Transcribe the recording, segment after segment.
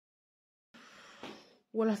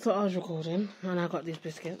Well, I thought I was recording, and I got these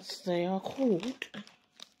biscuits. They are called...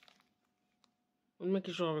 I'm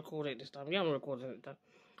making sure I record it this time. Yeah, I'm recording it this time.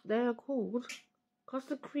 They are called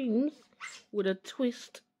custard creams with a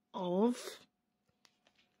twist of...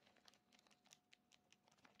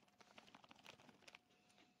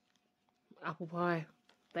 apple pie.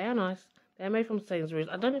 They are nice. They're made from Sainsbury's.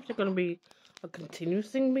 I don't know if they're going to be a continuous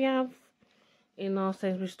thing we have in our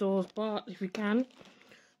Sainsbury stores, but if you can,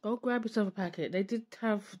 go grab yourself a packet. They did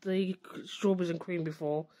have the strawberries and cream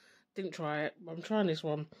before. Didn't try it, but I'm trying this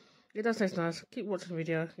one. It does taste nice. Keep watching the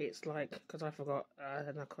video. It's like, because I forgot,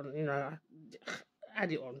 and I couldn't, you know,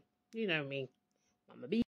 add it on. You know me. I'm a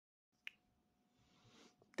bee.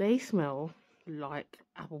 They smell like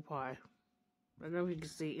apple pie. I don't know if you can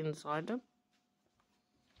see inside them.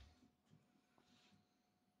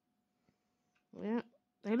 Yeah,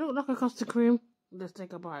 they look like a custard cream. Let's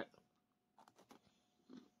take a bite.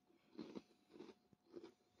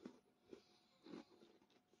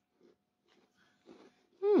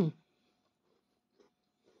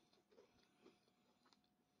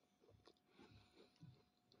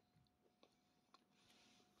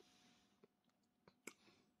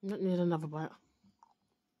 That needs another bite.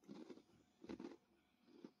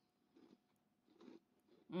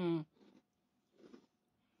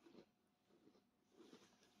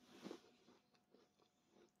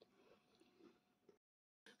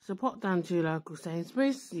 So pop down to your local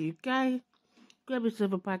Sainsbury's, UK, grab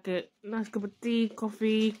yourself a packet, nice cup of tea,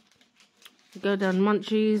 coffee, go down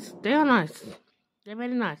munchies. They are nice. They're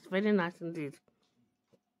very nice indeed.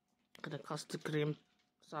 Got a custard cream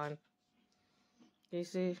sign. Can you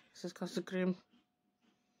see? It says custard cream.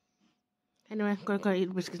 Anyway, go eat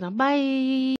the biscuits now. Bye!